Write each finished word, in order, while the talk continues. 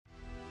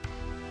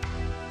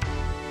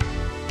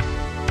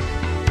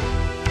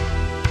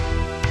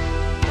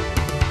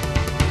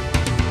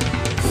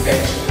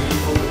intentionally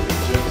put the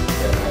pictures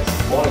that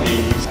has more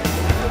ladies.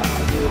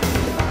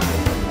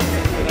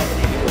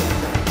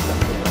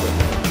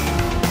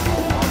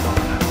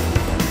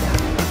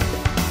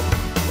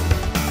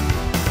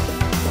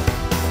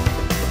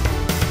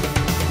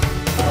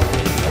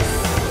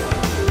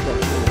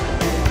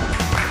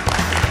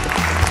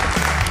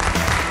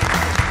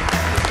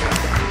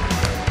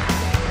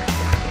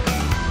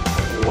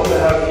 What I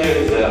have here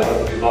is a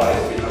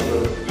device which I'm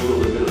going to do a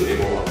little bit of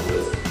demo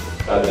afterwards.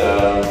 But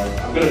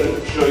I'm going to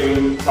show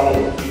you some of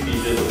the key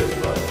features of this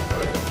device.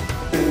 Right?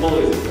 Simple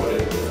is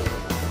important here.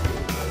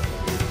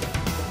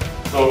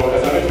 So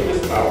as I mentioned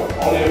just now,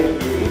 all you have to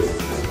do is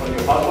on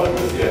your passport you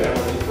will see a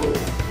MRC code.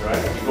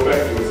 Right? You go back,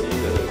 you will see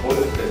there's a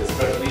code that's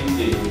especially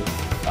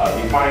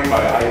defined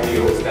by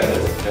ITO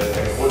standards.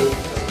 That code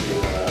has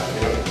been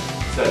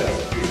set as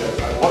presets.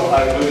 And what I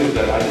do is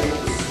that I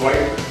just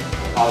swipe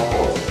the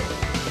passport.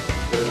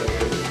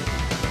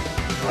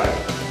 Right?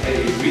 And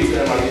it reads the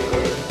MRC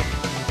code.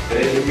 And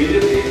then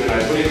immediately when I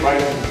put it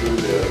right into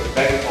the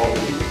back of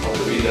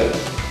the reader,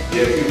 it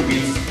actually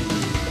reads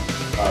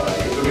the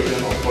information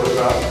of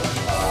photograph,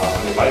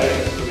 the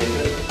biometric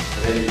information,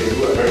 and then you can do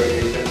a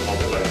verification of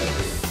the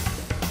biometric.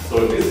 So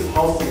this is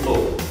how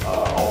simple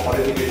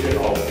authentication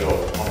of your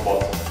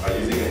passport by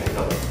using a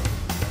handheld.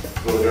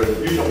 So there's a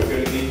huge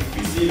opportunity.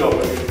 We see the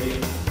opportunity.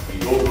 We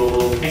go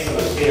global. Thanks so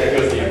much.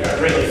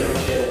 Really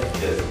appreciate it.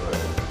 Yes.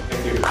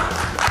 Thank you.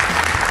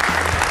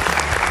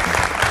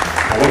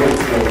 I want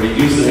to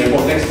reduce the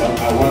airport tax, but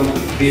I want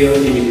clear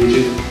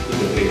immigration to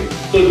the plane.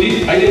 So the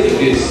idea is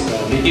this,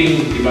 making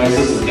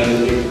devices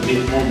intelligent,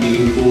 make more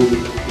meaningful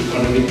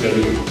economic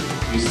value.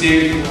 You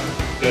save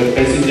the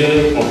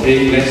passenger from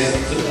paying less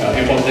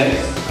airport tax.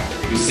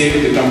 You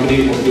save the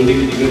company from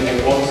building bigger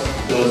airports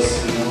because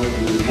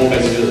more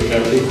passengers are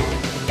traveling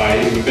by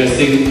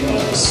investing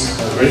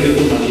very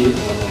little money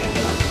on